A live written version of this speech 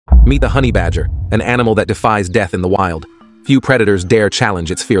Meet the honey badger, an animal that defies death in the wild. Few predators dare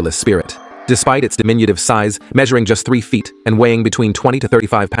challenge its fearless spirit. Despite its diminutive size, measuring just 3 feet and weighing between 20 to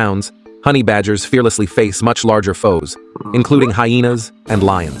 35 pounds, honey badgers fearlessly face much larger foes, including hyenas and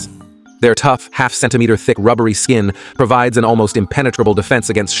lions. Their tough, half-centimeter thick rubbery skin provides an almost impenetrable defense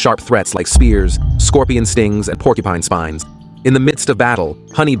against sharp threats like spears, scorpion stings, and porcupine spines. In the midst of battle,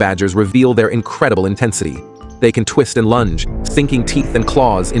 honey badgers reveal their incredible intensity. They can twist and lunge, sinking teeth and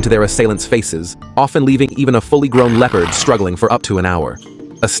claws into their assailants' faces, often leaving even a fully grown leopard struggling for up to an hour.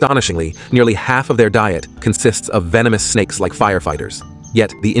 Astonishingly, nearly half of their diet consists of venomous snakes like firefighters.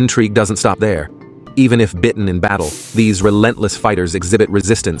 Yet, the intrigue doesn't stop there. Even if bitten in battle, these relentless fighters exhibit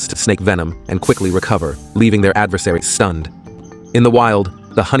resistance to snake venom and quickly recover, leaving their adversaries stunned. In the wild,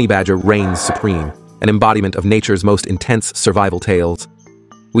 the honey badger reigns supreme, an embodiment of nature's most intense survival tales.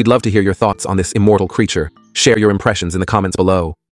 We'd love to hear your thoughts on this immortal creature. Share your impressions in the comments below.